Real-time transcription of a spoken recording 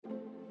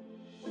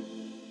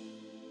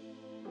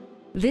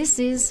This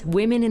is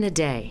Women in a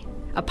Day,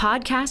 a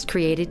podcast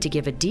created to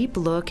give a deep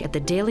look at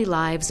the daily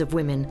lives of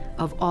women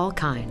of all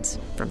kinds,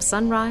 from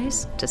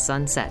sunrise to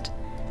sunset,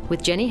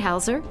 with Jenny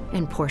Hauser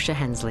and Portia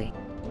Hensley.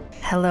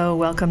 Hello,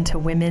 welcome to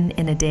Women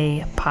in a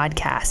Day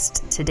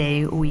podcast.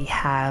 Today we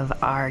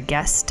have our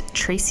guest,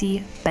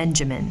 Tracy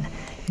Benjamin.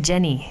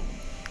 Jenny,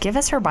 give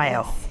us her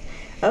bio.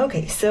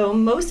 Okay, so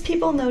most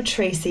people know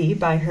Tracy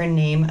by her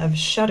name of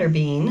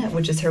Shutterbean,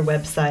 which is her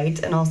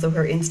website and also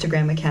her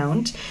Instagram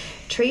account.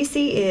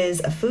 Tracy is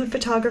a food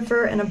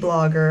photographer and a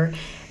blogger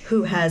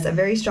who has a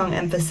very strong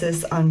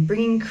emphasis on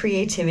bringing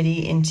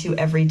creativity into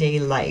everyday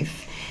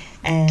life.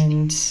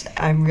 And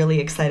I'm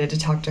really excited to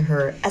talk to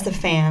her as a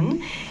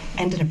fan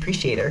and an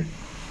appreciator.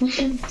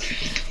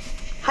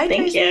 Hi,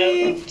 Thank Tracy.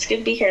 you. It's good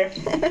to be here.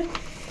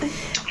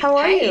 How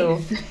are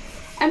you?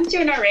 I'm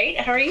doing all right.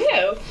 How are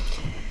you?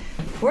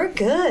 We're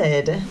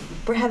good.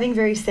 We're having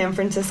very San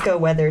Francisco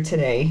weather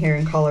today here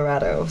in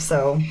Colorado,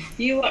 so...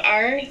 You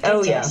are?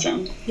 That's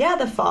awesome. Yeah,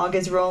 the fog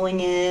is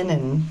rolling in,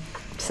 and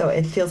so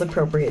it feels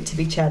appropriate to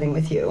be chatting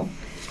with you.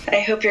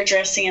 I hope you're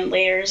dressing in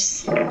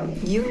layers.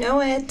 You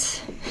know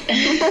it.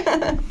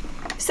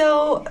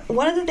 So,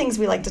 one of the things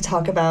we like to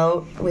talk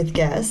about with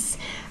guests,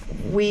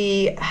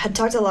 we had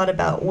talked a lot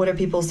about what are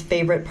people's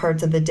favorite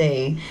parts of the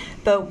day,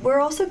 but we're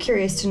also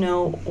curious to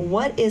know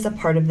what is a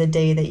part of the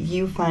day that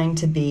you find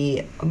to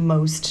be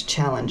most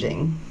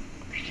challenging?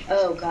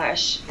 Oh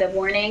gosh, the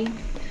morning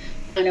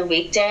on a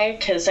weekday,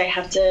 because I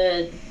have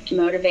to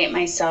motivate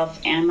myself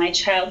and my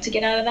child to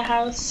get out of the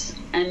house,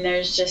 and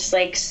there's just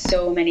like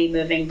so many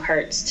moving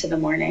parts to the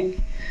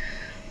morning,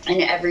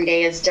 and every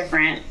day is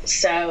different.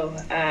 So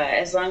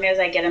as long as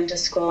I get him to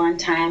school on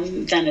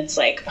time, then it's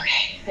like,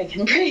 okay, I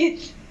can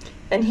breathe.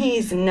 And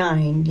he's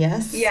 9,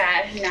 yes?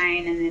 Yeah,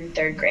 9 and in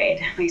 3rd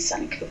grade, my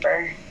son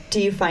Cooper.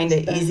 Do you find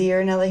it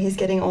easier now that he's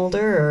getting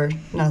older, or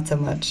not so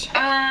much?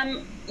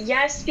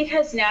 Yes,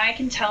 because now I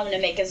can tell him to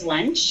make his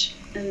lunch,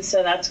 and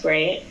so that's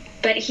great.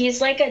 But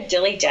he's like a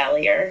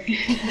dilly-dallier.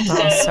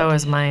 So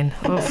is mine.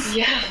 Oof.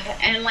 Yeah,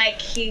 and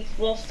like he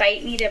will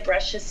fight me to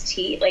brush his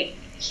teeth. Like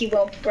he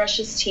won't brush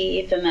his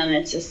teeth, and then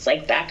it's just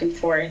like back and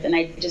forth, and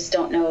I just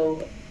don't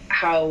know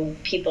how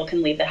people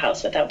can leave the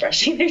house without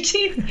brushing their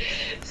teeth.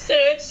 So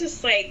it's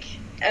just like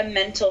a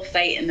mental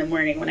fight in the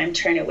morning when I'm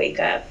trying to wake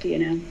up, you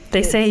know.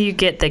 They say you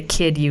get the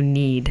kid you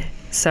need.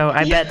 So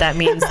I bet that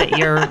means that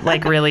you're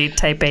like really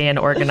type A and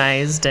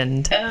organized,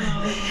 and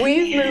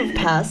We've moved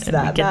past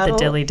that we get battle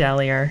the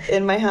dilly-dallier.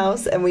 in my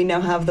house, and we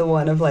now have the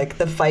one of like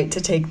the fight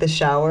to take the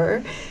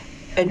shower.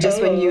 And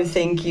just when you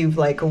think you've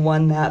like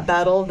won that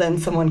battle, then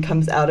someone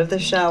comes out of the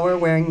shower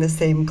wearing the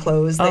same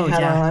clothes they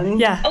had on.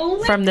 Yeah, Oh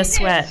my from the goodness.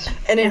 sweat.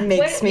 And it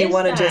makes What me is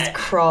want to that? just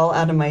crawl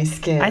out of my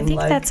skin. I think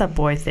like, that's a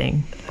boy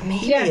thing.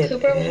 maybe Yeah, it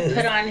Cooper will is.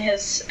 put on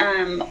his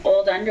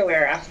old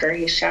underwear after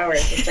he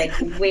showers. It's like,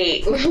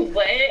 wait,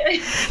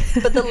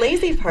 what? But the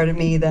lazy part of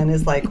me then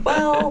is like,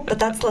 well, but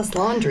that's less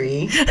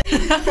laundry. So-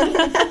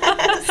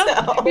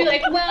 You're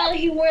like, well,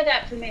 he wore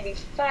that for maybe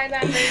 5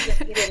 hours. If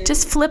he didn't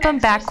Just flip 'em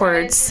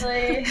backwards.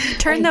 exercise, like-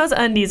 Turn those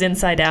undies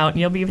inside out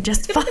and you'll be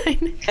just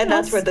fine. And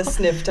that's where the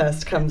sniff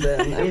test comes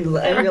in. I'm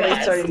really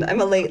God. starting.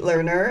 I'm a late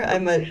learner.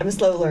 I'm a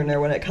slow learner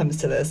when it comes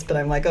to this. But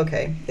I'm like,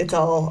 okay, it's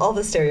all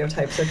the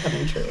stereotypes are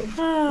coming true.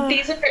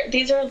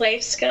 These are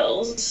life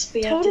skills.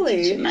 We have Totally.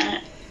 to teach him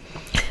that.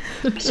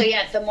 So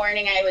yeah, the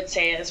morning I would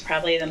say is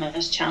probably the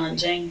most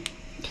challenging.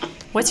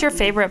 What's your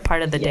favorite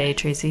part of the day,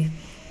 Tracy?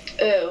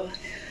 Ooh.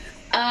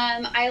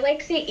 I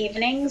like the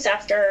evenings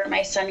after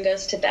my son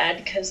goes to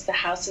bed because the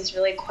house is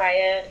really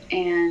quiet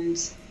and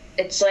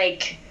it's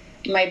like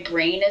my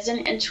brain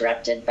isn't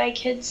interrupted by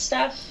kids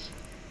stuff.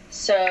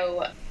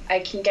 So I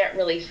can get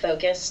really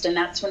focused, and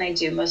that's when I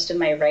do most of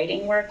my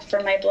writing work for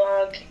my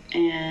blog.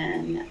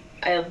 And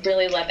I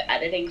really love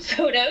editing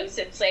photos.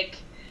 It's like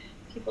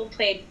people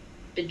play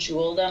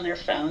Bejeweled on their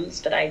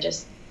phones, but I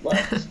just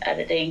love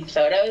editing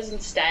photos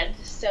instead.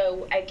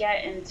 So I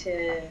get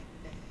into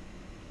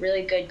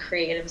really good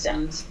creative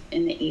zones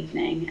in the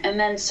evening. And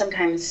then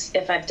sometimes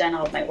if I've done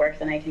all of my work,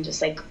 then I can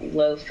just like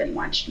loaf and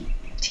watch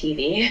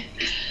TV.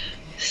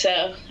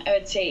 So I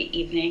would say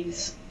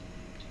evenings.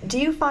 Do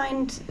you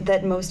find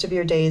that most of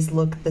your days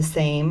look the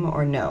same,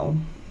 or no?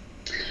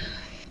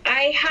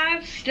 I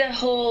have the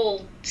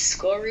whole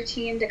school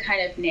routine to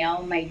kind of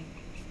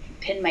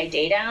pin my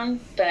day down,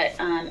 but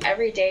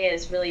every day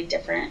is really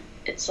different.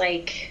 It's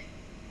like,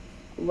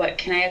 what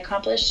can I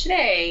accomplish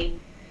today?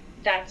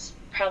 That's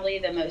probably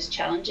the most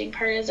challenging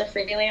part as a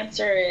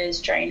freelancer,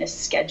 is trying to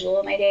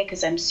schedule my day,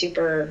 because I'm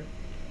super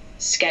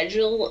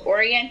schedule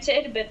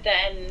oriented, but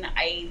then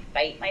I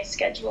fight my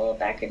schedule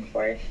back and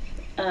forth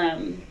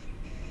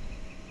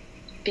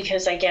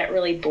because I get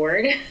really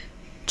bored.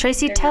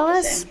 Tracy, They're tell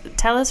not the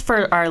us same.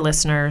 for our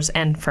listeners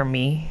and for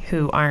me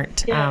who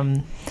aren't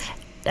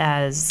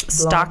as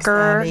Blog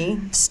savvy.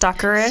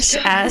 stalkerish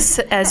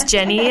as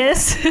Jenny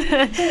is.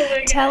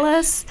 Tell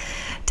us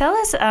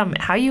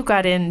how you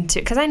got into,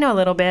 because I know a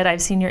little bit.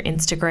 I've seen your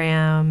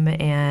Instagram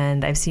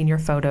and I've seen your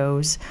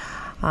photos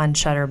on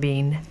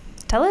Shutterbean.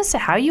 Tell us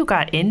how you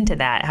got into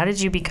that. How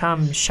did you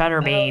become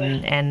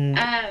Shutterbane, and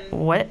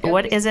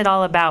what is it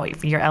all about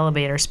for your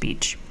elevator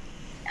speech?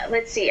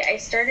 Let's see. I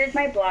started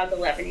my blog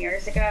 11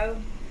 years ago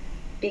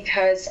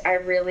because I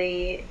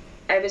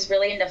was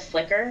really into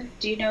Flickr.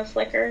 Do you know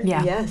Flickr?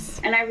 Yeah.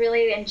 Yes. And I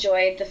really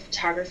enjoyed the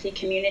photography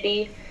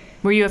community.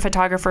 Were you a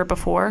photographer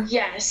before?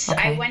 Yes.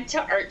 Okay. I went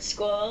to art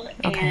school,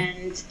 Okay.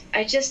 and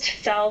I just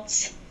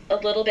felt a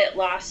little bit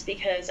lost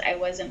because I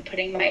wasn't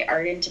putting my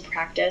art into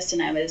practice,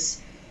 and I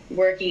was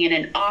working in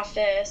an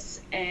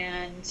office,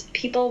 and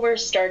people were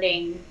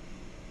starting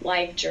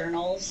live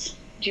journals.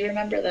 Do you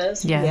remember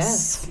those?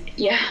 Yes.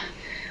 Yeah.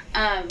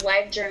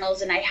 Live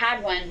journals, and I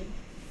had one.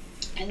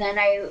 And then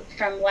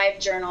from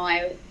LiveJournal,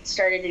 I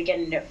started to get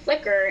into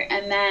Flickr,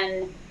 and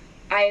then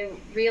I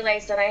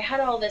realized that I had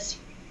all this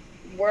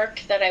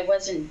work that I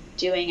wasn't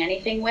doing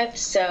anything with.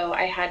 So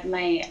I had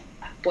my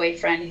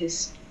boyfriend,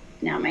 who's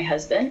now my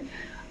husband,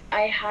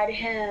 I had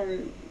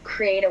him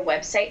create a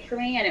website for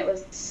me, and it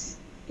was,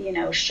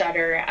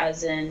 Shutter,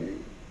 as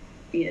in,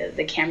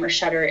 the camera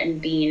Shutter,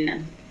 and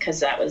Bean,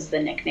 because that was the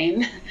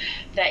nickname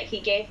that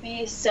he gave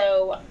me.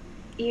 So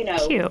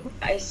Cute.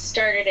 I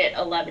started it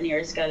 11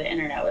 years ago. The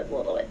internet was a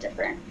little bit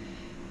different.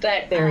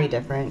 But Very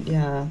different,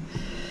 yeah.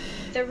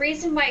 The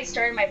reason why I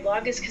started my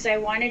blog is because I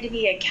wanted to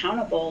be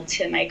accountable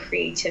to my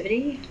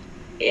creativity.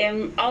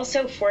 It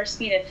also forced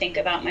me to think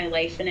about my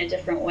life in a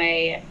different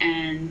way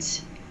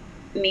and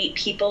meet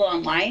people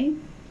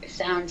online.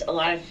 Found a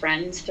lot of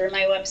friends through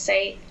my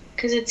website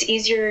because it's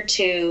easier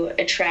to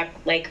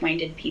attract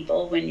like-minded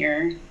people when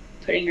you're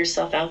putting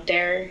yourself out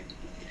there.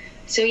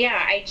 So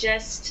yeah, I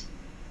just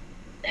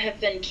have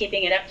been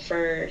keeping it up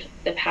for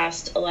the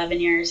past 11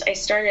 years. I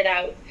started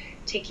out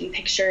taking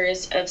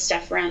pictures of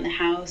stuff around the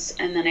house,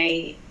 and then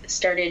I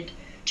started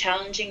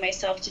challenging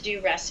myself to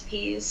do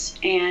recipes,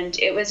 and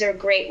it was a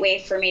great way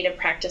for me to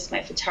practice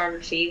my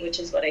photography, which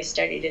is what I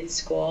studied in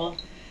school.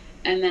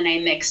 And then I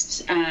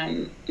mixed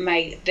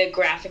the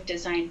graphic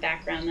design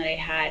background that I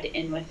had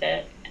in with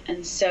it.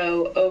 And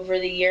so over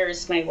the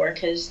years, my work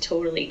has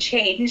totally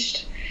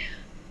changed.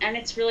 And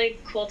it's really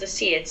cool to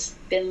see. It's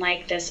been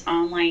like this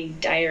online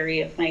diary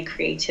of my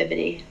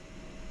creativity.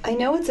 I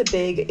know it's a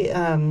big,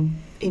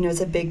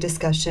 it's a big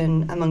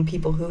discussion among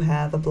people who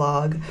have a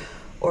blog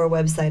or a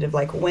website of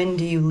like, when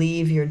do you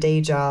leave your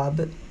day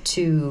job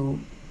to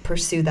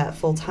pursue that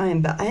full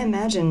time? But I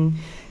imagine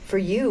for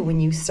you, when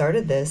you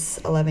started this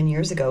 11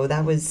 years ago,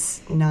 that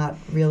was not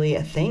really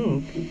a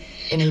thing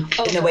in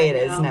the way it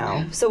is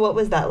now. So what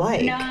was that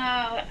like?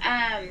 No,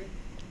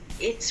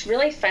 it's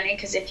really funny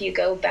because if you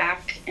go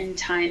back in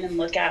time and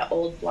look at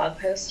old blog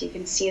posts, you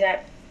can see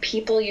that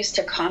people used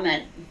to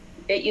comment.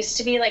 It used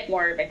to be like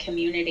more of a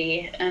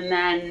community, and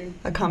then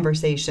a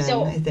conversation,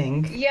 I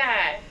think.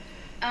 Yeah.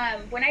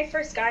 When I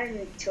first got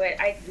into it,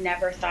 I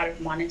never thought of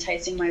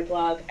monetizing my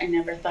blog. I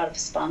never thought of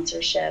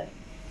sponsorship.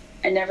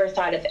 I never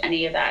thought of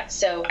any of that.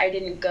 So I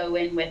didn't go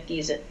in with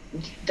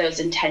those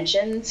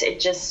intentions. It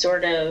just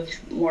sort of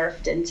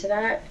morphed into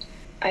that.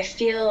 I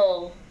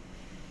feel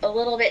a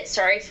little bit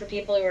sorry for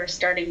people who are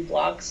starting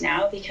blogs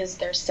now because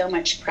there's so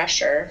much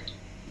pressure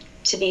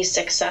to be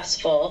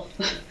successful.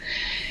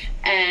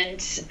 And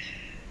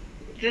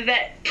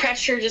that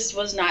pressure just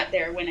was not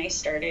there when I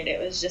started. It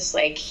was just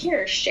like,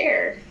 here,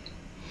 share.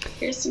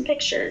 Here's some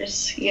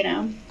pictures,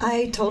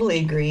 I totally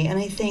agree. And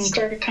I think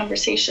start a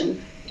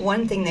conversation.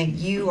 One thing that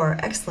you are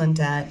excellent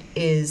at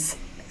is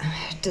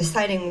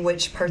deciding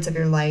which parts of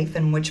your life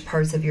and which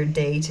parts of your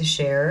day to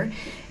share.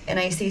 And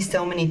I see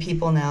so many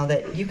people now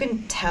that you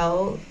can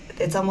tell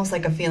it's almost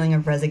like a feeling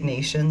of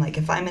resignation. Like,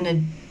 if I'm going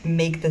to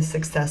make this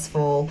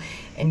successful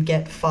and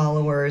get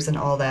followers and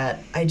all that,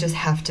 I just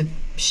have to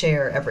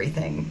share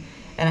everything.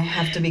 And I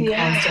have to be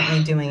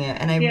constantly doing it.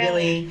 And I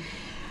really...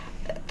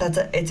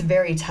 it's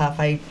very tough.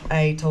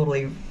 I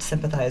totally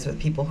sympathize with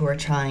people who are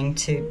trying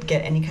to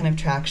get any kind of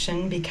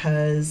traction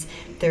because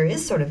there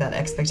is sort of that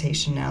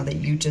expectation now that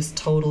you just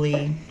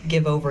totally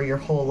give over your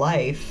whole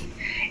life.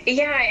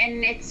 Yeah,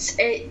 and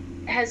it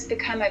has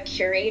become a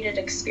curated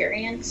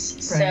experience.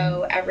 Right.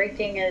 So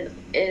everything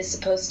is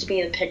supposed to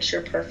be the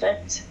picture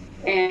perfect,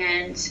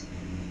 and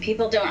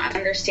people don't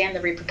understand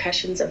the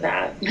repercussions of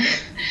that.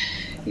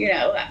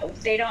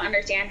 They don't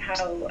understand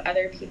how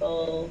other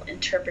people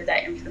interpret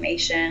that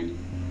information.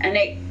 And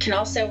it can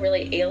also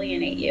really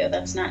alienate you.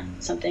 That's not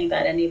something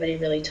that anybody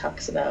really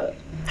talks about.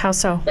 How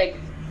so? Like,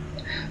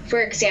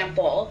 for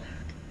example,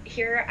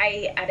 here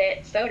I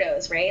edit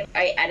photos, right?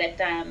 I edit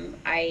them.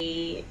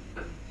 I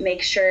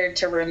make sure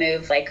to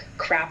remove, like,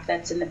 crap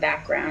that's in the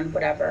background,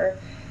 whatever.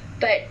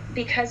 But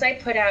because I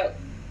put out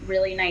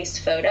really nice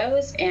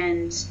photos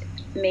and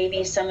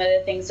maybe some of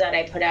the things that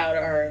I put out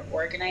are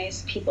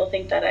organized, people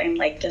think that I'm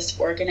like this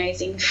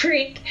organizing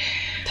freak.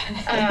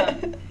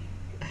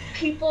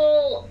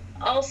 People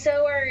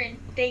also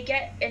they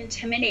get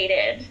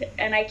intimidated,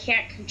 and I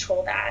can't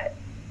control that.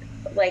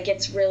 Like,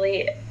 it's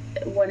really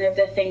one of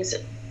the things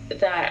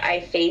that I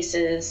face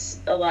is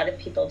a lot of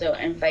people don't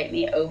invite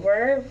me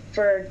over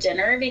for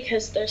dinner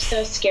because they're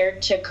so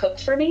scared to cook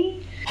for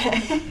me.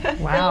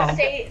 Wow.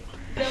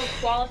 they'll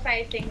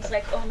qualify things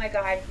like, oh my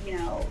God,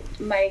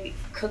 my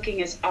cooking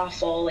is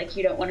awful. Like,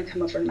 you don't want to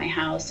come over to my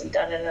house and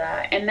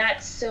da-da-da. And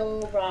that's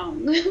so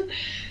wrong.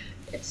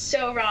 It's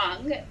so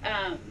wrong.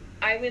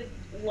 I would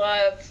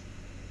love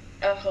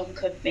a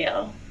home-cooked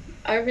meal.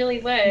 I really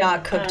would.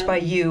 Not cooked by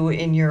you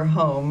in your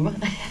home.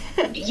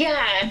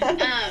 Yeah.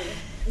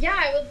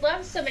 I would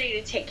love somebody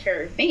to take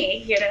care of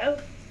me,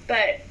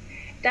 But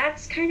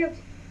that's kind of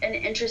an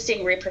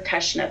interesting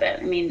repercussion of it.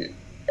 I mean,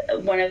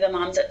 one of the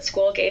moms at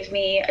school gave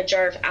me a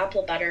jar of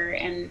apple butter,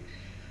 and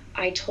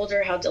I told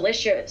her how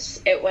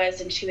delicious it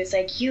was, and she was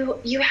like,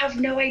 you have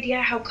no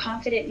idea how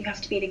confident you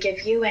have to be to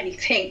give you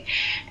anything.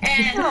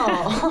 And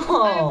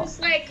I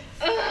was like,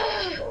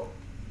 oh,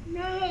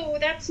 no,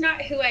 that's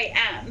not who I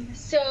am.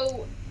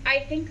 So I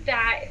think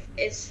that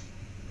is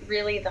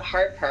really the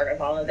hard part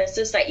of all of this,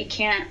 is that you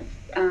can't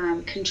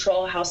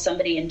control how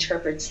somebody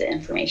interprets the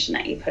information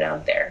that you put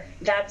out there.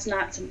 That's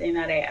not something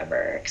that I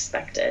ever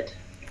expected.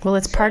 Well,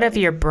 it's part of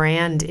your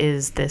brand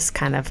is this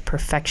kind of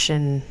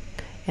perfection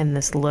and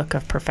this look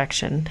of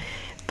perfection,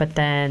 but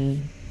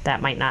then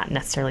that might not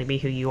necessarily be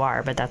who you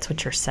are, but that's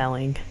what you're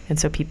selling. And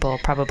so people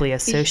probably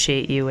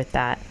associate you with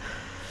that.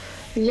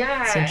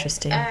 Yeah. It's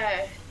interesting.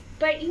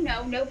 But,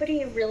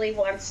 nobody really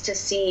wants to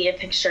see a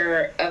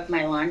picture of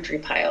my laundry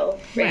pile,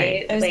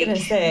 right? I was going to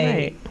say,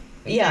 right.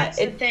 Yeah, that's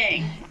the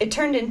thing. It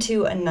turned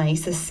into a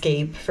nice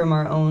escape from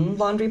our own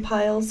laundry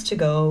piles to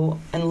go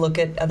and look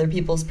at other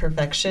people's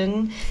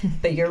perfection.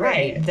 But you're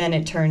right. Then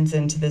it turns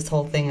into this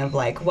whole thing of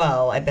like,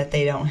 well, I bet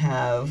they don't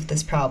have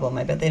this problem.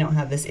 I bet they don't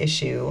have this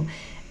issue.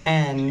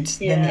 And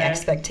then the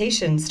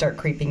expectations start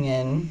creeping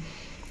in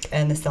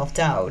and the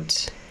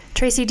self-doubt.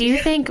 Tracy, do you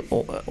think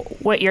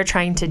what you're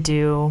trying to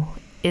do,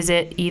 is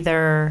it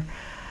either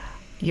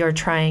you're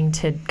trying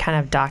to kind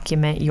of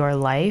document your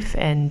life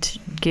and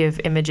give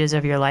images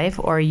of your life,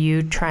 or are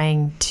you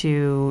trying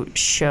to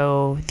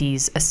show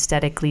these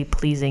aesthetically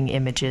pleasing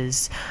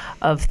images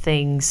of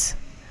things?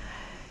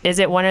 Is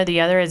it one or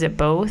the other? Is it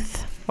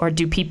both? Or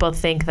do people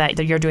think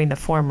that you're doing the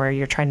former,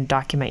 you're trying to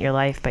document your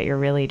life, but you're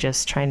really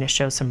just trying to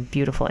show some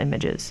beautiful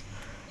images?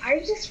 I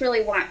just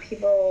really want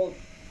people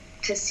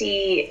to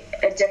see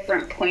a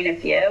different point of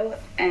view,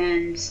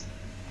 and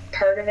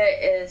part of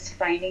it is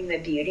finding the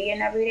beauty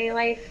in everyday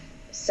life.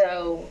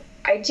 So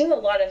I do a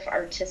lot of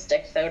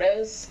artistic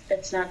photos.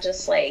 It's not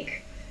just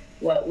like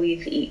what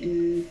we've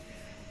eaten.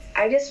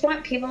 I just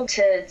want people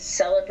to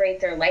celebrate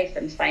their life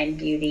and find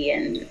beauty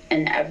in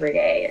every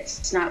day.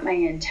 It's not my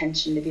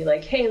intention to be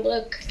like, hey,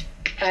 look,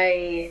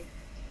 I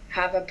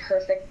have a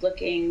perfect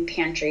looking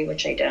pantry,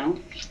 which I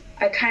don't.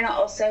 I kind of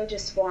also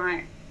just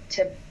want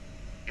to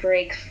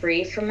break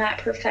free from that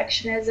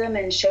perfectionism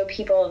and show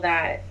people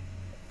that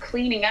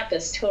cleaning up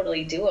is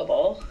totally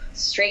doable.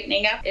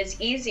 Straightening up is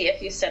easy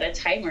if you set a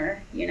timer,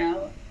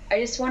 I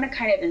just want to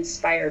kind of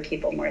inspire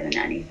people more than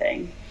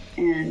anything.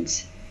 And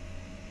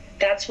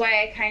that's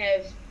why I kind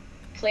of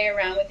play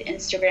around with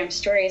Instagram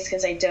stories,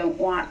 because I don't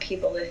want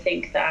people to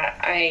think that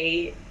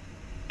I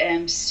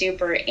am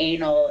super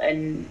anal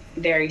and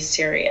very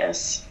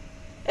serious.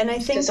 And I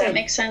think Does that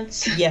make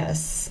sense?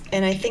 Yes.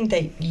 And I think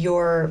that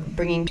you're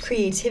bringing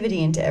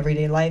creativity into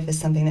everyday life is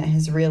something that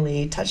has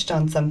really touched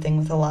on something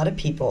with a lot of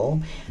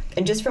people.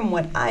 And just from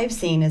what I've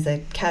seen as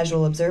a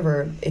casual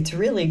observer, it's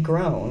really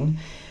grown.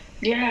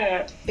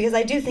 Yeah. Because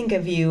I do think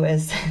of you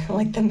as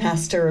like the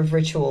master of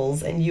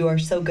rituals, and you are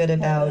so good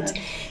about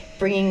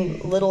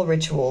bringing little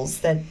rituals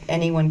that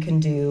anyone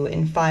can do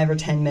in 5 or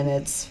 10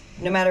 minutes,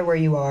 no matter where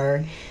you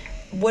are.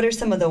 What are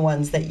some of the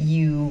ones that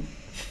you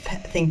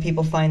think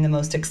people find the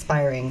most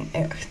inspiring?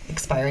 Can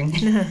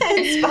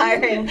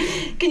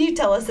you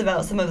tell us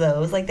about some of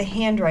those, like the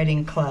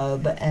handwriting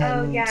club?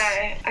 Oh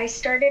yeah, I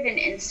started an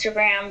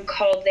Instagram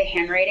called the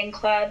Handwriting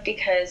Club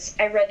because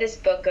I read this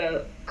book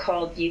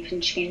called You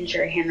Can Change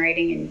Your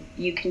Handwriting and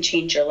You Can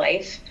Change Your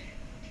Life.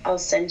 I'll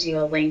send you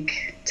a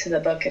link to the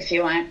book if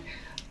you want.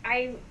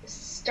 I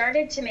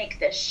started to make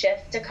this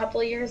shift a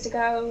couple of years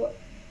ago.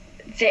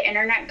 The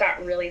internet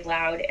got really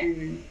loud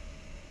and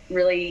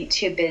really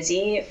too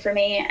busy for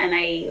me, and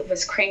I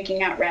was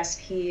cranking out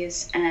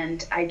recipes,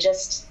 and I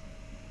just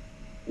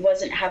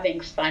wasn't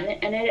having fun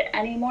in it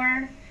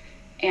anymore.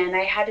 And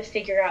I had to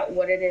figure out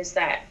what it is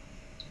that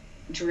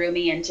drew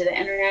me into the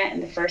internet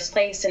in the first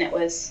place, and it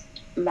was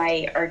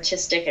my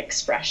artistic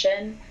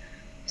expression.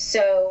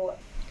 So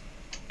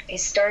I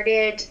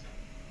started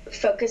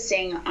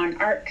focusing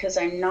on art because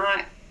I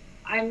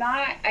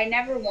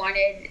never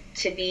wanted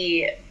to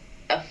be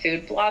a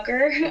food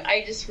blogger.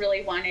 I just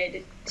really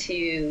wanted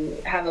to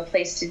have a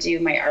place to do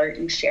my art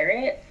and share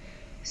it.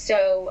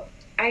 So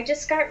I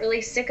just got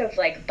really sick of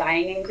like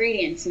buying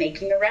ingredients,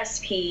 making a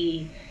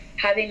recipe,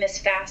 having this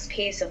fast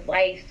pace of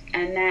life,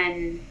 and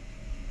then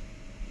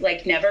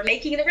like never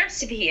making the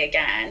recipe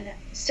again.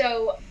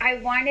 So I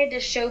wanted to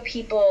show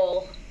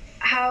people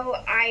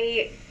how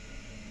I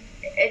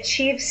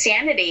achieve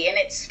sanity, and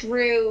it's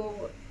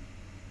through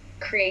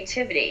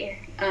creativity.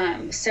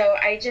 So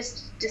I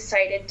just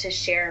decided to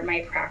share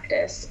my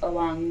practice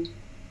along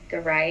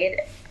the ride,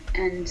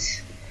 and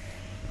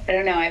I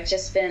don't know, I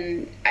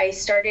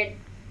started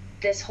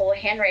this whole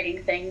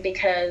handwriting thing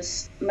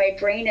because my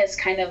brain is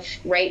kind of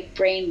right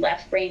brain,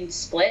 left brain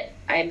split.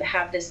 I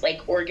have this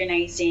like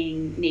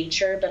organizing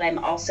nature, but I'm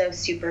also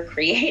super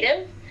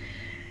creative.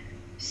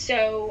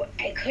 So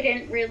I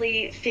couldn't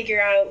really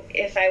figure out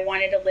if I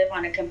wanted to live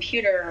on a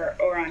computer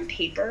or on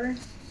paper.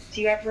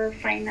 Do you ever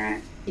find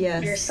that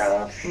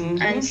yourself?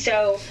 Mm-hmm. And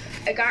so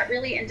I got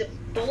really into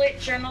bullet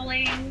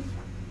journaling.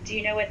 Do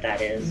you know what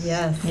that is?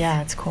 Yes.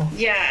 Yeah, it's cool.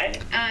 Yeah.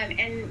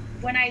 And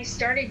when I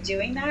started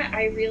doing that,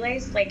 I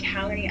realized like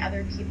how many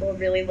other people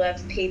really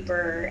love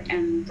paper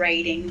and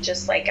writing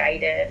just like I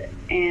did.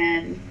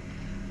 And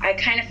I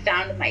kind of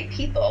found my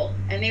people,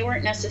 and they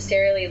weren't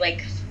necessarily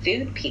like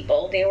food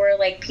people. They were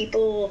like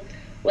people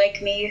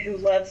like me who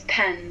love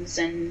pens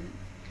and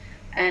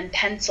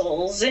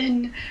pencils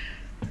and,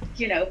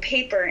 you know,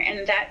 paper.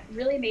 And that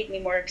really made me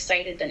more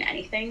excited than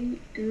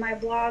anything in my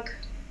blog.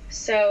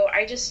 So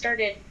I just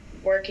started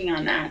working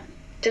on that.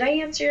 Did I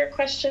answer your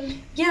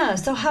question? Yeah,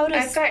 so how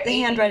does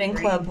the Handwriting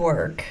Club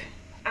work?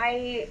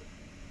 I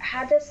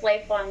had this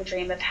lifelong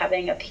dream of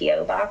having a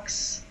P.O.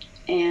 box,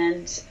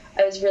 and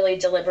I was really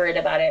deliberate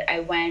about it. I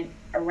went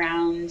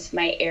around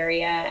my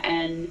area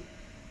and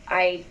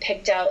I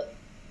picked out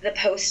the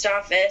post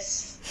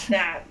office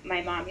that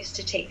my mom used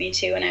to take me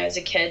to when I was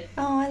a kid.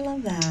 Oh, I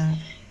love that.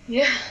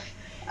 Yeah.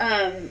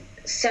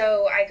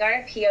 So I got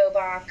a P.O.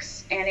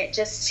 box, and it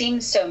just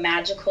seemed so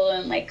magical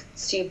and like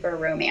super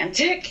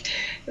romantic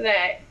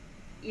that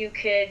you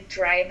could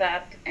drive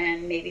up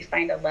and maybe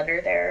find a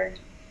letter there.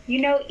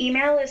 You know,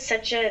 email is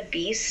such a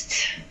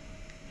beast.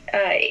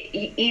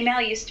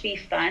 Email used to be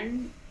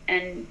fun,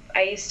 and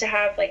I used to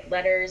have like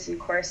letters and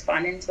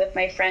correspondence with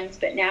my friends,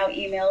 but now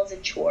email is a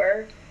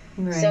chore.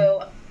 Right.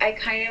 So I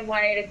kind of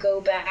wanted to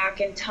go back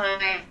in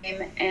time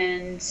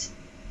and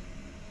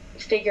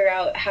figure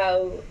out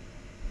how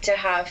to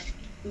have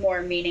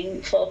more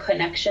meaningful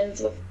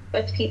connections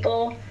with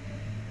people.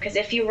 Because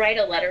if you write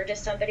a letter to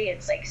somebody,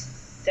 it's like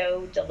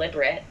so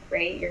deliberate,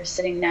 right? You're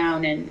sitting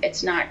down and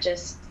it's not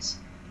just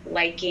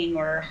liking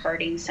or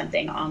hearting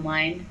something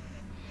online.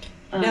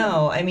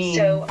 No, I mean,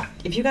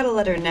 if you got a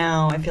letter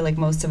now, I feel like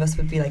most of us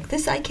would be like,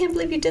 "This, I can't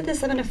believe you did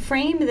this. I'm going to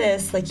frame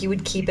this." Like, you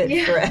would keep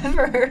it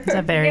forever. It's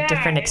a very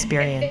different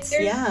experience.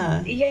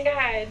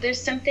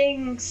 There's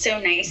something so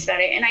nice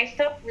about it. And I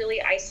felt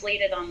really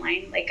isolated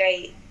online. Like,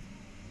 I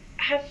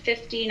have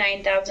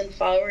 59,000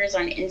 followers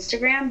on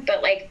Instagram,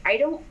 but, like, I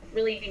don't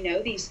really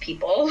know these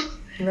people.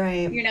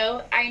 Right. You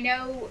know, I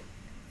know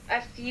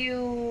a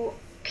few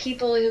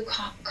people who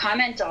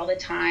comment all the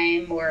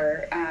time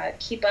or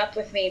keep up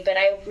with me, but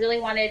I really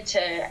wanted to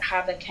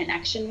have a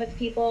connection with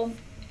people,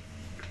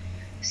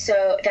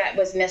 so that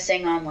was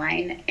missing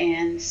online.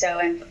 And so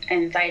I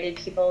invited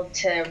people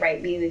to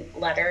write me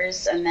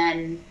letters, and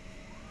then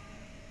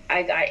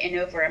I got in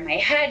over my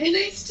head and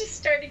I just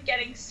started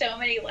getting so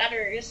many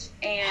letters.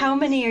 And how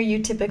many are you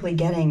typically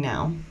getting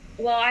now?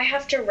 Well, I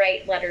have to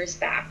write letters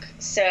back,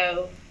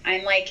 so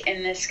I'm like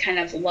in this kind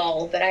of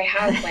lull, but I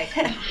have like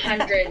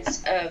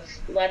hundreds of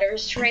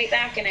letters to write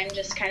back, and I'm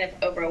just kind of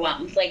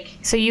overwhelmed. Like,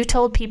 so you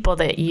told people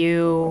that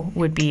you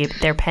would be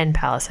their pen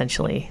pal,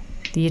 essentially.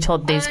 You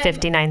told these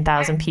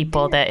 59,000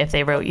 people that if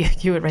they wrote you,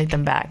 you would write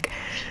them back.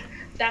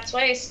 That's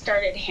why I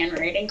started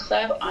Handwriting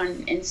Club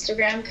on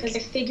Instagram, because I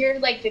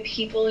figured like the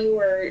people who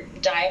were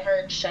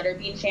diehard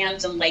Shutterbean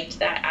fans and liked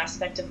that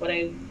aspect of what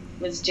I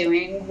was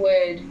doing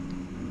would,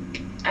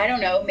 I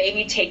don't know,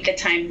 maybe take the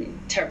time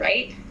to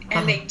write.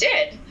 And they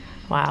did.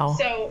 Wow.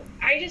 So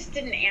I just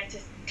didn't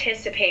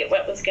anticipate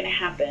what was going to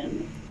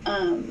happen.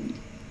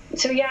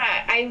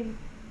 I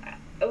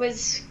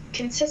was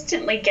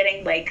consistently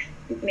getting like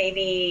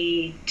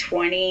maybe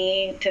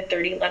 20 to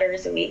 30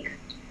 letters a week.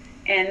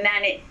 And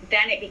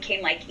then it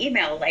became like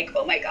email, like,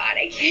 oh my God,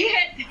 I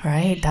can't.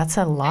 Right, that's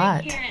a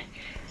lot. I can't.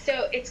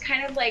 So it's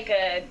kind of like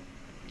a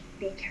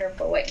be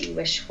careful what you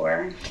wish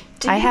for.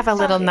 I have a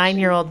little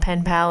 9-year-old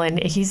pen pal,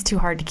 and he's too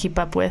hard to keep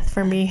up with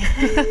for me.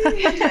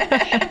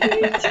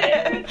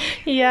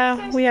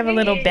 Yeah, we have a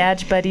little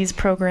badge buddies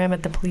program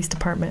at the police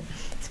department.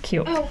 It's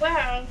cute. Oh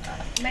wow,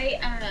 my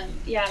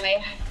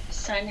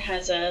son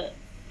has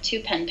 2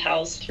 pen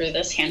pals through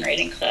this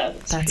Handwriting Club.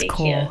 It's That's pretty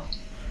cool. Cute.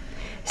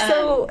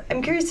 So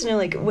I'm curious to know,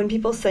 like, when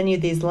people send you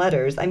these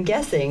letters, I'm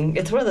guessing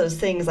it's one of those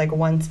things, like,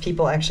 once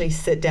people actually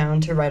sit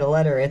down to write a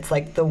letter, it's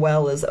like the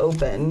well is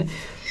open.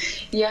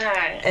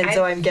 Yeah. And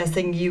so I'm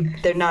guessing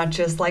they're not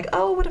just like,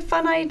 oh, what a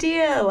fun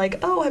idea. Like,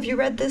 oh, have you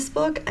read this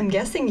book? I'm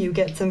guessing you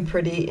get some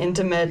pretty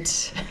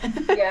intimate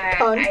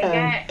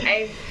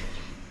content.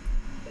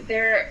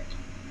 They're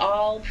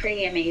all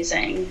pretty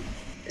amazing.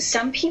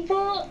 Some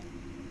people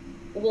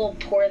will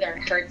pour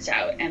their hearts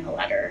out in a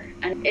letter,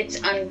 and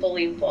it's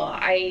unbelievable.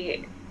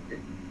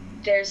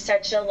 There's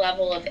such a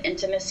level of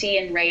intimacy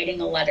in writing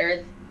a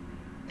letter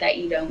that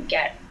you don't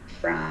get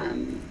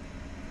from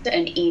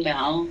an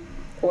email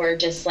or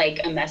just like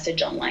a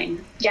message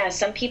online. Yeah,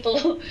 some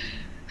people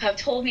have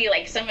told me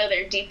like some of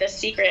their deepest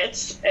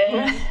secrets,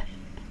 and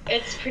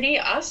it's pretty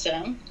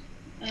awesome.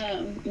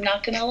 I'm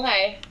not gonna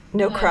lie.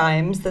 No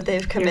crimes that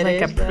they've committed.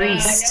 You're like a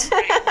priest.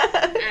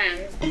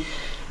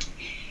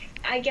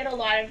 I get a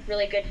lot of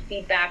really good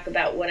feedback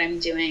about what I'm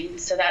doing,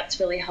 so that's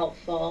really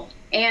helpful.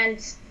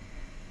 And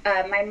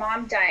my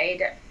mom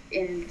died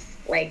in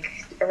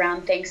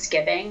around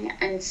Thanksgiving,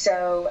 and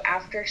so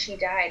after she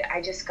died,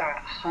 I just got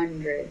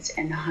hundreds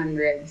and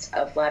hundreds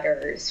of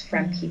letters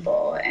from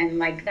people,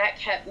 and that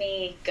kept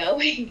me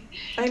going.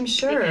 I'm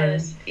sure.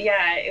 Because,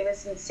 yeah, it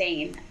was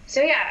insane.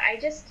 So yeah,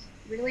 I just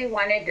really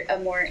wanted a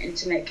more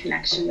intimate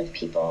connection with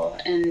people,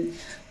 and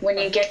when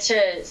you get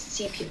to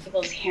see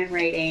people's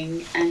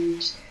handwriting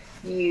and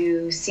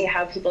you see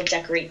how people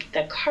decorate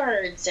the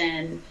cards,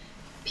 and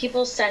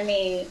people send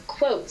me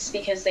quotes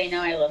because they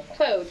know I love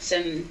quotes,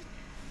 and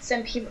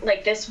some people,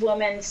 this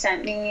woman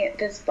sent me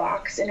this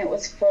box and it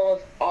was full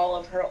of all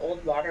of her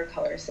old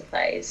watercolor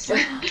supplies.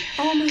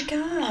 Oh my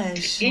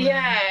gosh.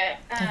 Yeah.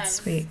 That's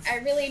sweet. I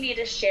really need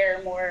to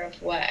share more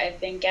of what I've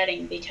been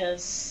getting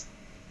because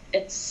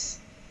it's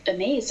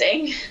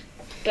amazing,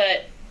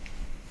 but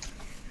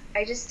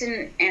I just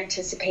didn't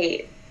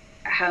anticipate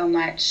how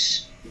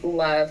much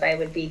love I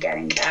would be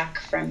getting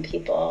back from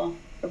people.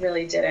 I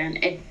really didn't.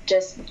 It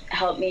just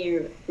helped me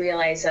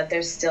realize that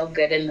there's still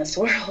good in this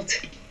world.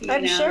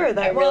 I'm sure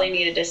that I really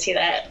needed to see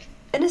that.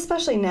 And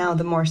especially now,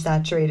 the more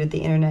saturated the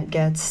internet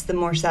gets, the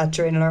more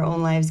saturated our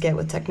own lives get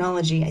with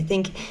technology. I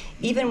think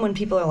even when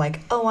people are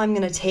like, oh, I'm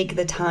going to take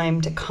the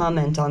time to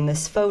comment on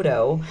this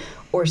photo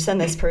or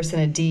send this person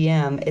a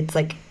DM, it's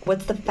like,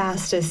 what's the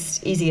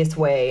fastest, easiest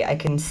way I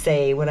can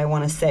say what I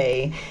want to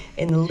say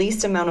in the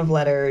least amount of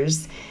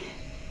letters?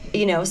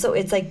 So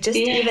it's just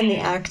even the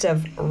act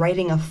of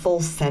writing a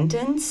full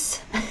sentence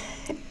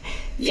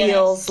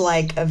feels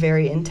like a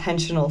very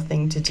intentional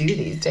thing to do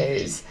these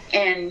days.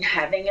 And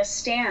having a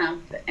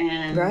stamp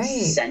and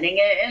sending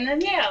it in the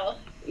mail,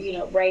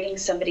 writing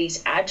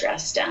somebody's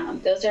address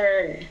down. Those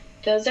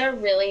are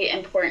really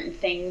important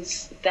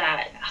things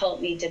that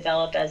helped me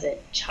develop as a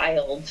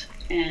child.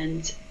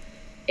 And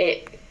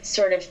it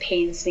sort of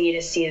pains me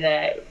to see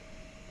that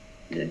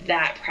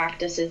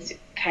practice is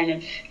kind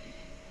of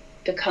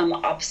become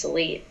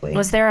obsolete.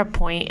 Was there a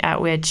point at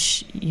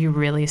which you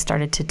really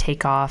started to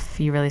take off?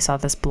 You really saw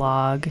this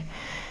blog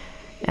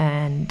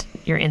and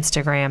your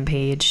Instagram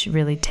page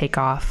really take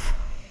off?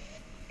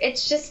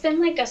 It's just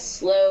been a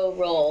slow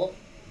roll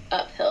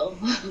uphill.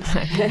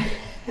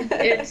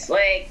 It's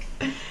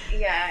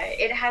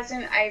it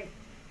hasn't, I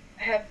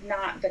have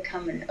not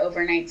become an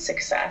overnight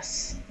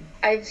success.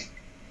 I've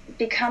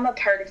become a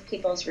part of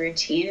people's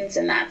routines,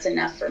 and that's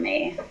enough for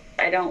me.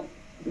 I don't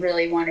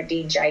really want to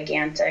be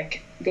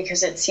gigantic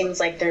because it seems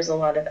like there's a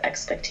lot of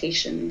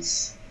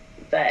expectations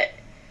that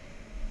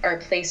are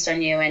placed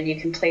on you and you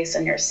can place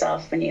on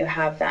yourself when you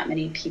have that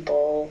many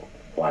people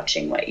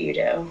watching what you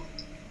do.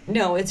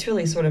 No, it's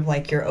really sort of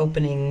like you're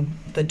opening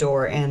the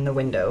door and the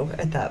window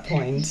at that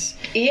point.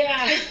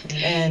 Yeah.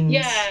 And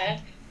yeah.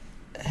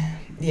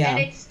 And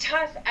it's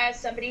tough as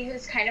somebody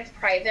who's kind of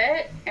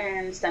private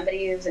and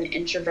somebody who's an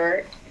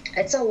introvert.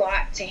 It's a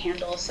lot to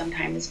handle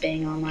sometimes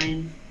being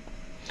online.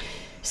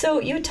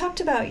 So you talked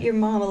about your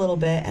mom a little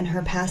bit and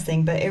her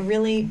passing, but it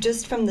really,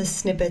 just from the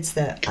snippets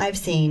that I've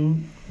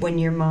seen when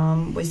your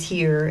mom was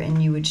here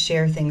and you would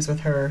share things with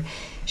her,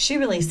 she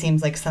really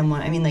seems like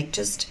someone, I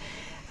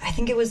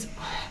think it was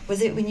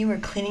it when you were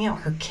cleaning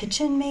out her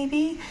kitchen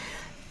maybe?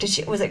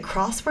 Was it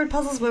crossword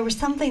puzzles? There was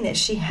something that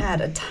she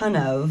had a ton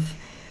of.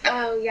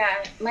 Oh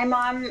yeah, my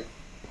mom,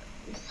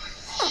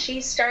 she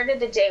started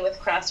the day with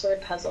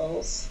crossword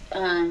puzzles.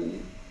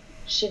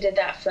 She did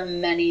that for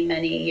many,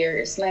 many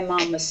years. My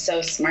mom was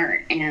so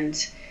smart, and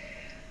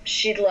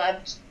she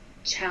loved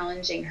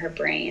challenging her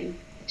brain.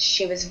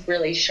 She was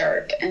really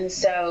sharp. And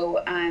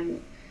so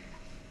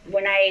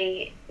when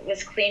I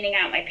was cleaning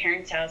out my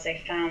parents' house,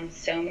 I found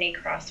so many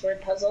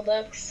crossword puzzle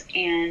books.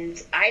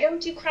 And I don't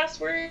do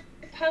crossword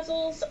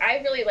puzzles. I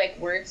really like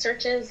word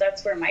searches.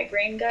 That's where my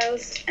brain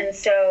goes. And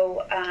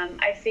so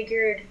I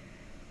figured,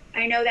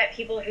 I know that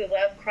people who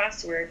love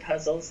crossword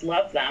puzzles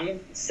love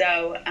them.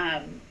 So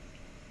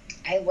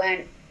I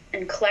went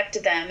and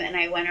collected them, and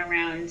I went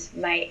around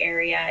my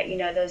area,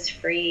 those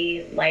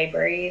free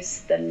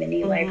libraries, the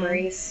mini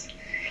libraries.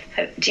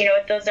 Do you know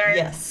what those are?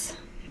 Yes.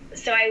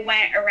 So I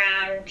went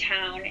around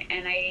town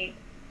and I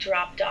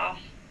dropped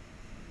off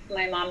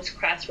my mom's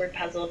crossword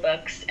puzzle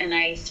books and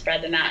I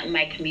spread them out in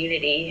my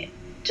community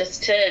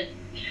just to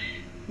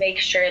make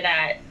sure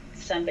that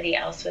somebody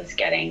else was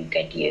getting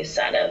good use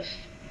out of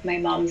my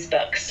mom's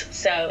books.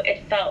 So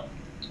it felt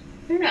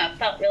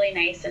really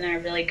nice and a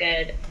really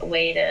good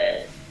way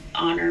to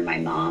honor my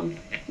mom,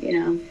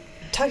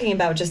 Talking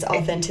about just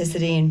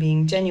authenticity and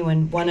being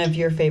genuine, one of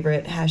your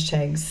favorite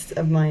hashtags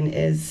of mine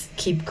is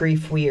keep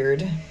grief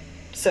weird.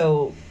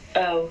 So,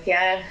 oh,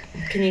 yeah.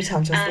 Can you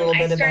talk to us a little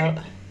bit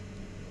about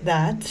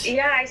that?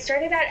 Yeah, I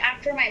started that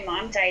after my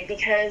mom died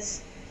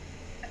because,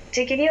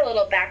 to give you a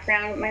little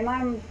background, my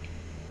mom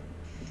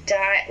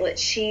died.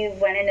 She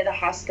went into the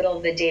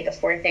hospital the day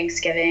before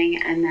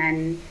Thanksgiving, and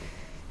then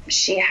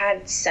she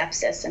had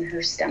sepsis in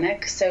her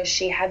stomach. So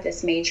she had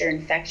this major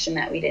infection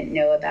that we didn't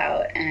know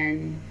about,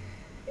 and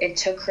it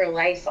took her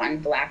life on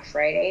Black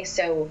Friday.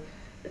 So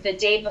the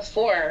day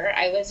before,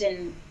 I was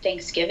in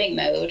Thanksgiving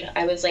mode.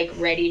 I was like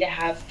ready to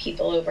have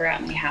people over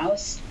at my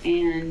house,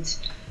 and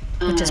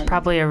which is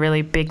probably a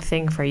really big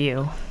thing for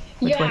you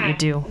with what you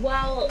do.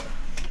 Well,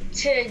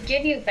 to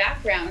give you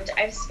background,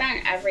 I've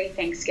spent every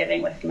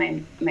Thanksgiving with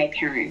my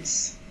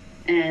parents,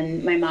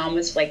 and my mom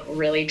was like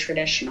really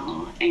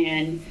traditional,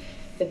 and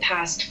the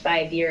past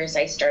 5 years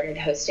I started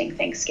hosting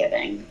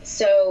Thanksgiving.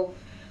 So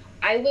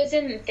I was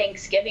in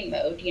Thanksgiving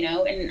mode, you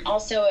know, and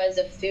also as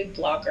a food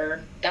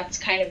blogger, that's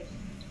kind of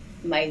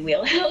my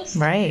wheelhouse.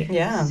 Right.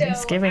 Yeah. So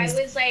Thanksgiving I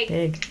was like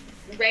big.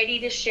 ready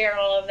to share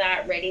all of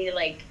that, ready to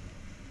like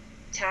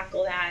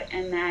tackle that,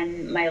 and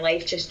then my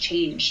life just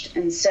changed.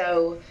 And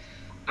so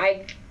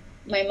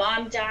my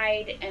mom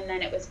died, and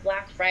then it was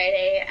Black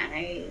Friday, and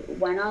I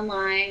went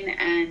online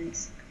and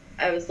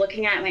I was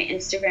looking at my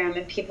Instagram,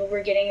 and people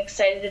were getting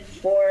excited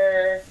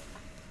for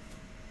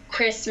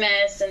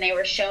Christmas, and they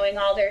were showing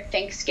all their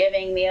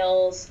Thanksgiving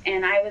meals,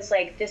 and I was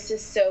like, this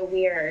is so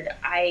weird.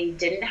 I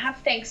didn't have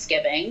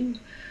Thanksgiving,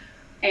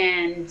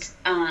 and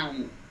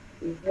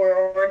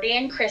we're already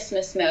in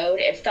Christmas mode.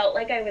 It felt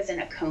like I was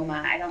in a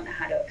coma. I don't know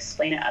how to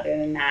explain it other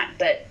than that,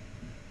 but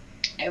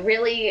I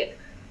really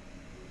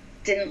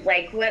didn't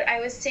like what I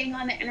was seeing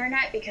on the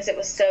internet because it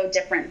was so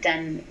different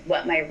than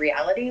what my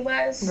reality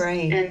was.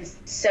 Right. And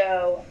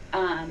so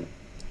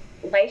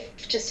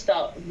life just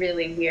felt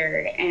really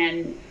weird,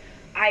 and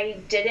I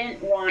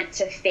didn't want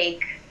to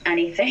fake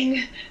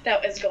anything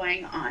that was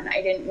going on.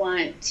 I didn't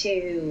want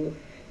to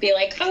be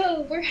like,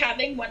 oh, we're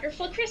having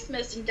wonderful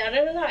Christmas and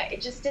da-da-da-da.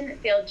 It just didn't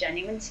feel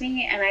genuine to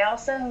me. And I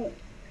also,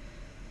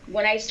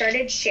 when I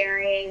started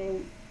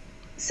sharing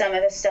some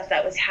of the stuff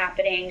that was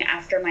happening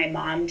after my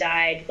mom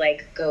died,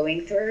 like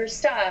going through her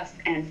stuff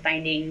and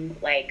finding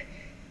like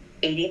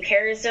 80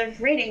 pairs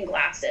of reading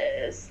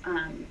glasses.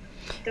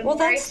 Well,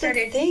 that's the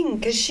thing,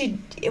 because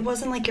it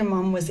wasn't like your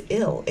mom was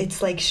ill.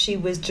 It's like she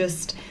was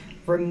just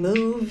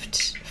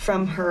removed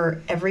from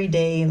her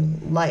everyday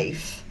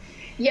life.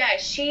 Yeah,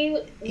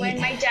 when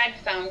my dad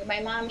found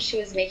my mom, she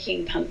was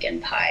making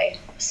pumpkin pie.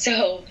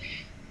 So,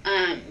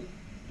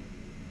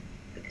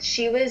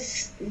 she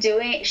was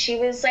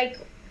like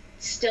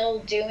still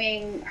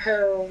doing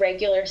her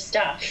regular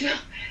stuff.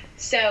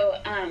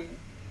 So,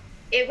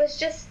 it was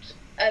just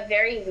a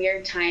very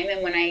weird time.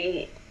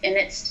 And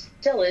it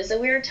still is a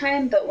weird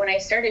time, but when I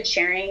started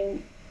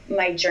sharing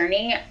my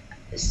journey,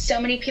 so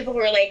many people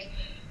were like,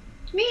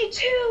 me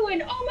too,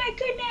 and oh my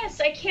goodness,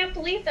 I can't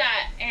believe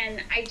that.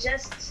 And I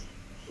just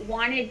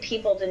wanted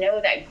people to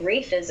know that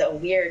grief is a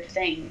weird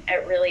thing.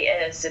 It really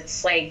is.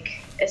 It's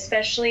like,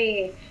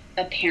 especially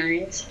a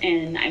parent,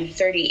 and I'm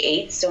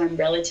 38, so I'm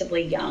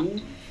relatively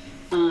young.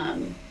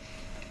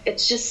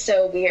 It's just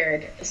so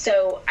weird.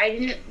 So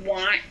I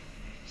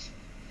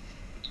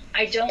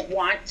don't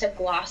want to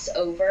gloss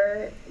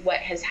over what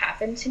has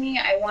happened to me.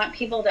 I want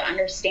people to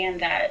understand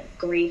that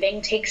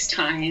grieving takes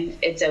time.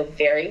 It's a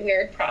very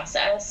weird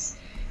process.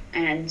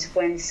 And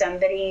when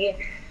somebody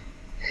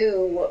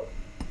who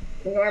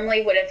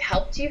normally would have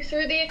helped you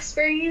through the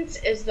experience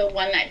is the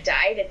one that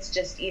died, it's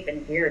just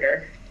even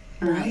weirder.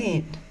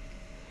 Right.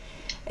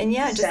 And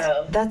yeah,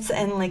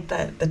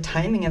 the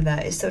timing of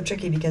that is so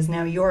tricky because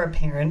now you're a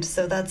parent,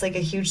 so that's like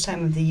a huge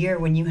time of the year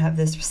when you have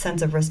this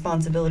sense of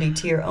responsibility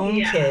to your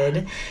own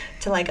kid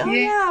to like,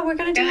 we're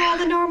gonna do all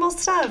the normal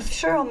stuff.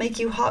 Sure, I'll make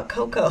you hot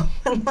cocoa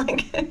and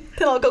like then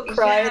I'll go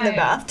cry in the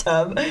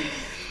bathtub.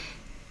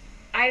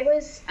 I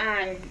was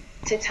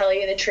to tell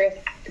you the truth,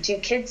 do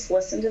kids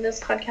listen to this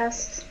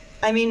podcast?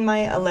 I mean,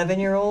 my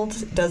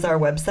 11-year-old does our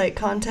website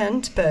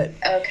content, but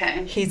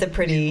he's a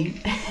pretty...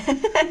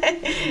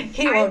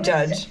 he won't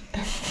judge.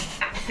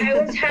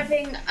 I was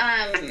having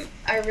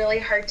a really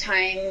hard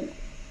time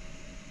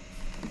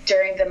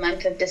during the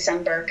month of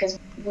December because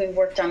we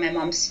worked on my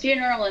mom's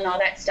funeral and all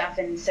that stuff,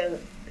 and so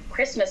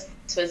Christmas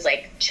was,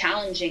 like,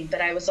 challenging,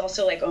 but I was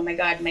also like, oh, my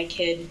God, my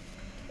kid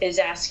is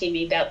asking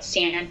me about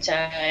Santa,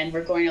 and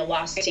we're going to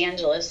Los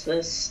Angeles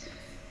this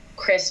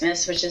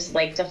Christmas, which is,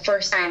 like, the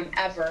first time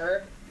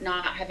ever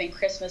not having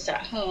Christmas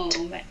at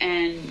home,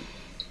 and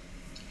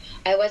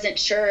I wasn't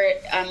sure.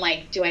 I'm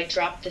like, do I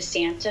drop the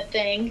Santa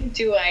thing?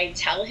 Do I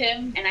tell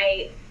him? And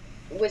I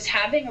was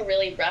having a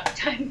really rough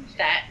time with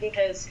that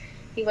because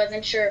he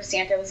wasn't sure if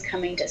Santa was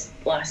coming to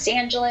Los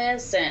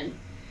Angeles, and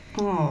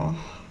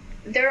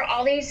there are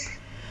all these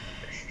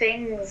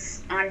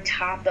things on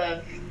top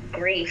of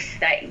grief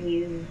that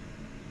you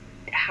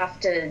have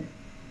to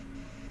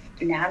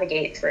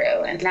navigate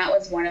through, and that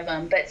was one of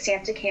them. But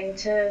Santa came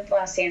to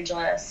Los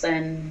Angeles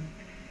and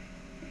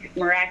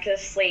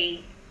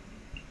miraculously,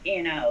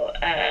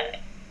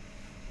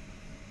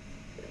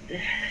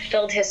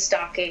 filled his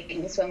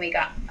stockings when we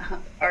got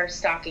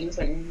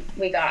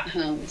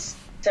home.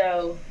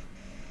 So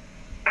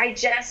I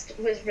just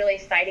was really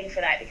fighting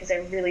for that because I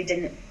really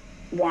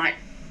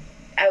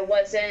I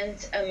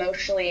wasn't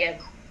emotionally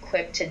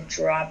equipped to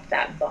drop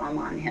that bomb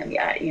on him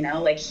yet,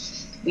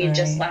 we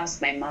just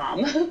lost my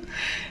mom.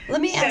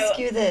 Let me ask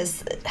you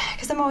this,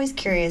 because I'm always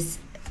curious,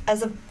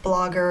 as a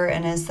blogger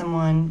and as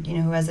someone,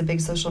 who has a big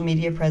social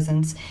media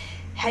presence,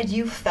 had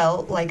you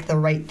felt like the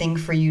right thing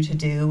for you to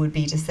do would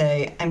be to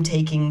say, I'm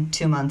taking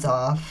 2 months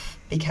off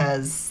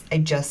because I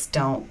just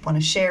don't want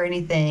to share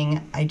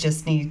anything, I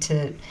just need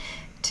to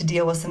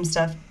deal with some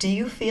stuff, do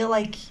you feel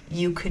like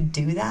you could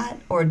do that?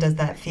 Or does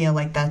that feel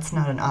like that's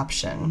not an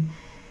option?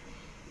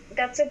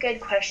 That's a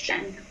good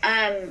question.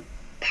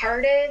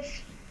 Part of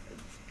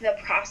the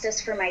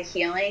process for my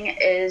healing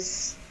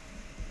is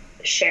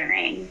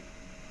sharing.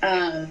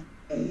 And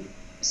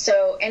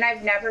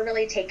I've never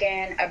really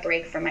taken a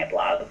break from my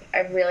blog. I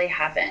really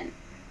haven't,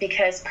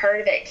 because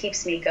part of it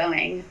keeps me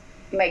going,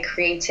 my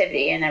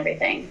creativity and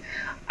everything.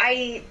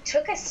 I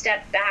took a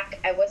step back.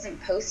 I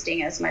wasn't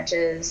posting as much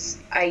as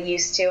I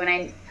used to,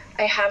 and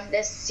I have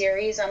this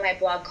series on my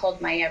blog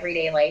called My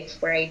Everyday Life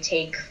where I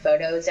take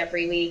photos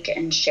every week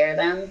and share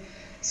them.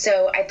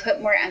 So I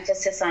put more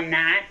emphasis on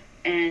that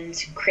and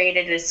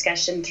created a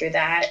discussion through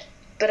that.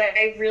 But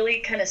I really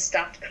kind of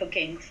stopped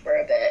cooking for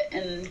a bit,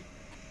 and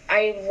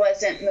I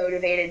wasn't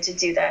motivated to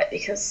do that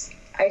because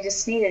I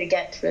just needed to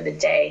get through the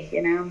day,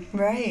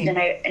 Right. And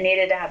I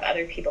needed to have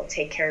other people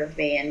take care of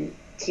me and,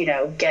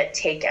 get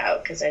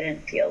takeout because I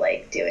didn't feel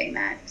like doing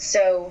that.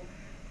 So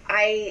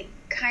I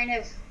kind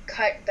of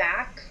cut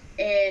back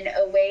in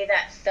a way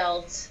that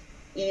felt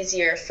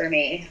easier for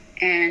me.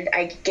 And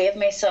I gave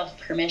myself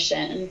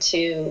permission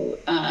to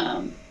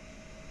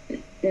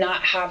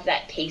not have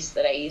that pace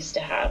that I used to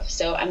have.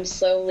 So I'm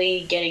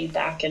slowly getting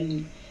back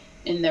in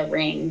the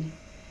ring.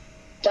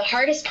 The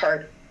hardest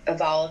part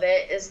of all of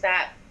it is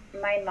that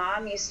my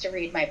mom used to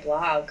read my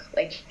blog.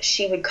 Like,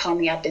 she would call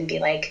me up and be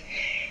like,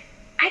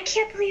 I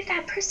can't believe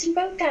that person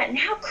wrote that. And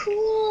how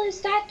cool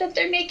is that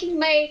they're making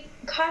my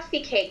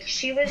coffee cake?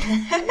 She was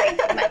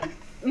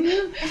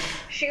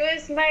she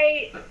was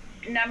my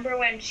number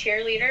one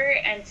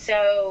cheerleader. And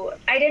so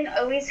I didn't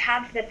always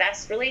have the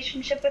best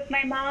relationship with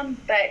my mom,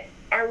 but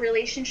our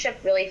relationship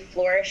really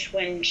flourished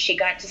when she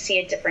got to see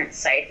a different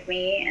side of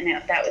me.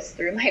 And that was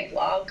through my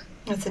blog.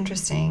 That's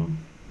interesting.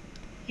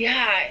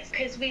 Yeah,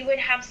 because we would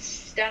have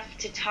stuff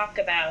to talk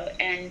about,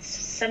 and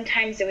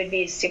sometimes it would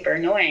be super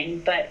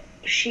annoying, but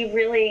she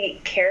really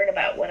cared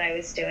about what I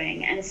was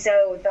doing. And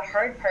so the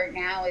hard part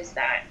now is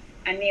that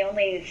I'm the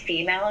only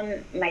female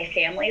in my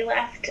family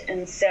left,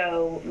 and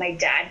so my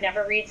dad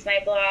never reads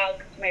my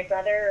blog. My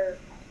brother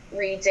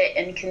reads it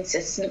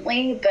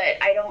inconsistently,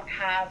 but I don't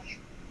have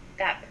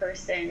that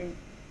person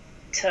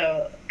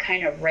to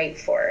kind of write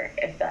for,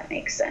 if that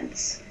makes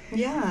sense.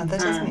 Yeah, that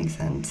does make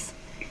sense.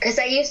 Because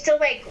I used to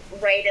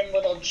write in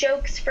little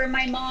jokes for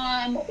my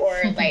mom,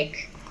 or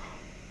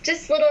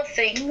just little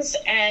things.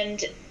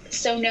 And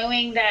so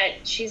knowing that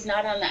she's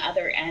not on the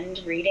other end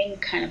reading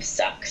kind of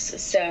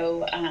sucks.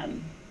 So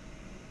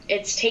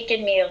it's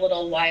taken me a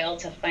little while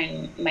to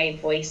find my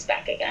voice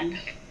back again.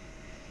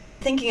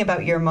 Thinking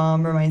about your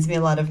mom reminds me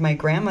a lot of my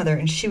grandmother,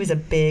 and she was a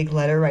big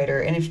letter writer.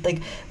 And if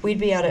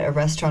we'd be out at a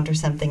restaurant or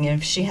something, and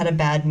if she had a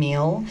bad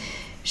meal,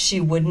 she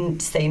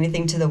wouldn't say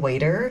anything to the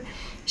waiter.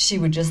 She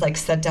would just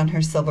set down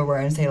her silverware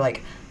and say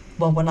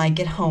well, when I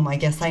get home, I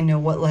guess I know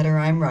what letter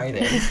I'm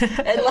writing.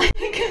 And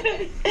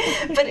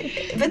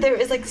but there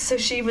was so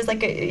she was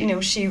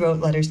she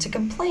wrote letters to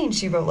complain.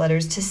 She wrote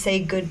letters to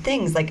say good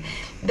things.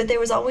 But there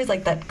was always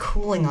that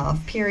cooling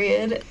off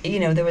period.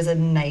 There was a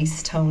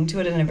nice tone to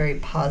it and a very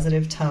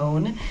positive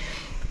tone.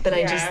 But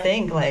yeah. I just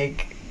think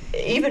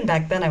even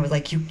back then I was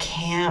you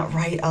can't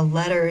write a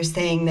letter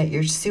saying that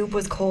your soup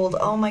was cold.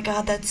 Oh my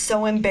God, that's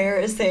so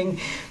embarrassing.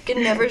 We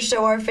can never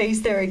show our face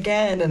there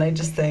again. And I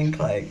just think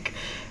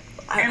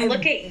and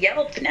look at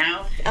Yelp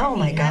now. Oh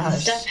my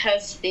gosh. That stuff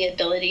has the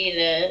ability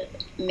to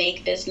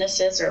make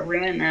businesses or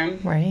ruin them.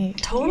 Right.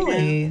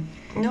 Totally.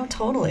 No,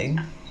 totally.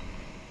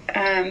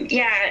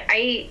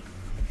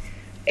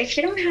 If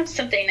you don't have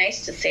something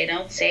nice to say,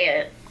 don't say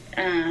it.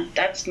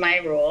 That's my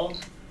rule.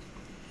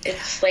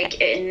 It's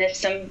and if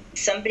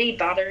somebody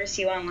bothers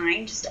you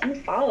online, just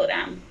unfollow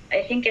them.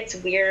 I think it's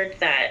weird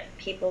that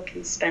people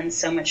can spend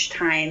so much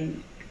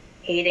time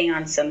hating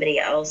on somebody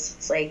else.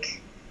 It's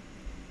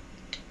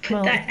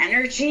put that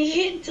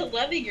energy into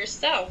loving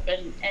yourself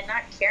and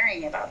not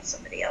caring about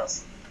somebody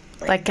else.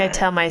 I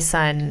tell my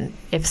son,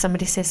 if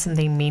somebody says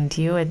something mean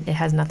to you, it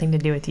has nothing to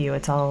do with you.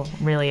 It's all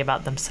really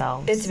about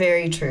themselves. It's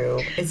very true.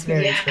 It's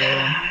very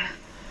true.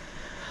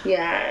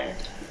 Yeah.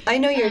 I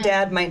know your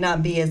dad might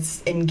not be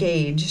as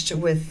engaged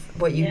with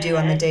what you do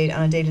on a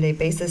day-to-day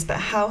basis, but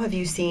how have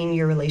you seen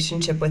your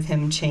relationship with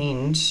him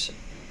change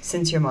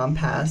since your mom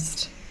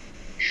passed?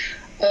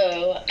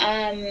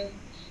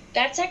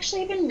 That's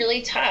actually been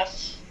really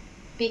tough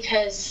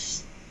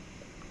because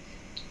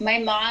my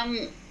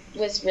mom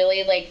was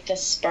really the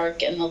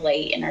spark and the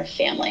light in our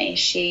family.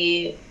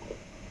 She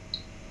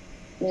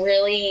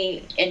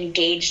really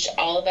engaged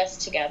all of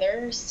us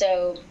together.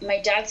 So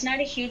my dad's not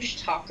a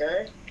huge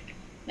talker.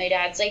 My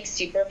dad's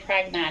super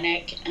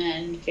pragmatic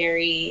and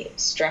very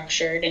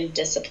structured and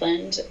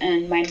disciplined.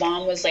 And my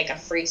mom was a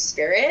free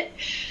spirit.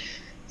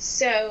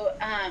 So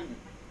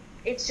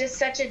it's just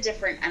such a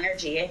different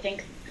energy. I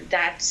think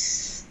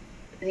that's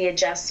the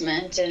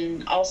adjustment,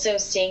 and also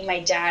seeing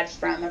my dad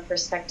from a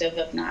perspective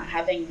of not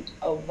having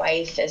a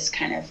wife is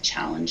kind of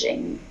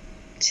challenging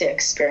to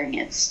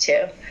experience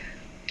too.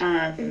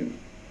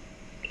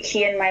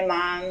 He and my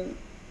mom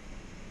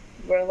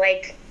were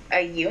like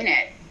a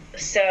unit.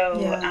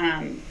 So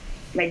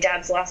my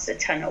dad's lost a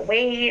ton of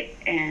weight,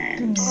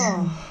 and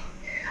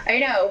I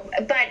know,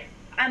 but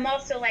I'm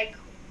also like,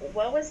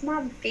 what was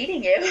mom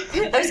feeding you?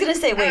 I was going to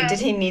say, wait, did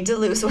he need to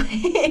lose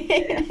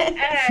weight?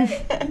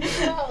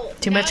 Well,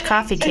 Too much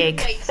coffee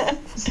cake. Like,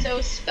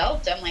 so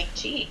svelte, I'm like,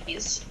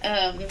 geez.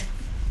 Yeah,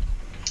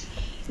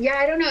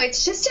 I don't know.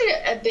 It's just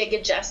a big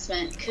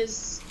adjustment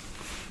because,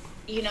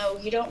 you know,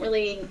 you don't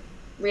really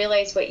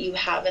realize what you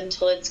have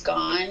until it's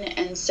gone.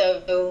 And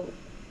so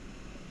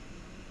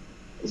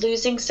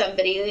losing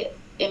somebody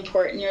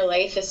important in your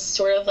life is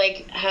sort of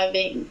like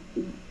having,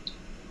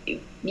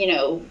 you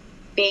know,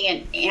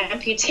 being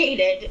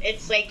amputated.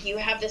 It's like you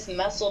have this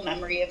muscle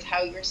memory of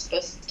how you're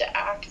supposed to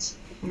act.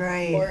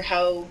 Right. Or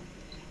how,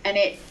 and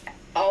it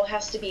all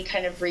has to be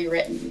kind of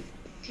rewritten.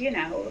 You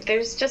know,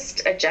 there's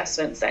just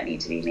adjustments that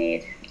need to be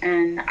made.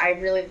 And I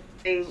really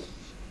do.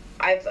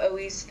 I've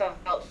always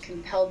felt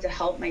compelled to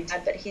help my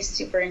dad, but he's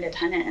super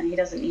independent and he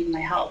doesn't need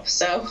my help.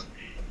 So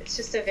it's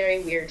just a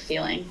very weird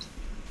feeling,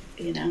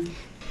 you know.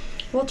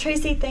 Well,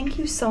 Tracy, thank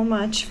you so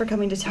much for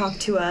coming to talk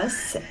to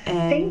us.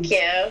 And thank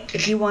you.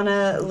 If you want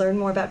to learn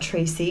more about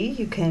Tracy,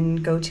 you can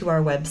go to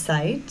our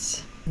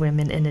website,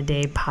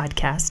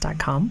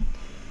 womeninadaypodcast.com.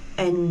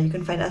 And you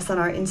can find us on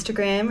our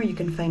Instagram, or you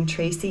can find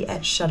Tracy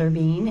at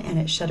Shutterbean and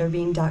at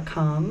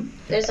shutterbean.com.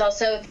 There's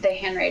also the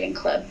Handwriting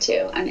Club,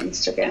 too, on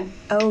Instagram.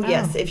 Oh,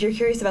 yes. If you're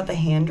curious about the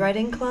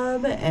Handwriting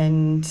Club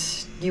and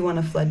you want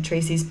to flood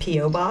Tracy's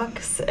P.O.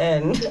 box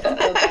and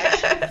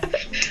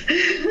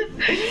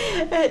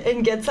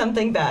and get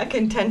something back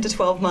in 10 to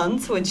 12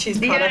 months when she's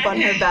caught up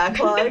on her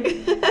backlog,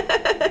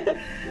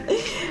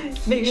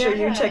 make sure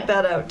you check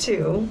that out,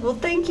 too. Well,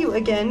 thank you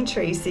again,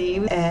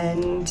 Tracy,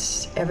 and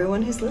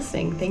everyone who's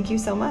listening. Thank you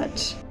so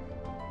much.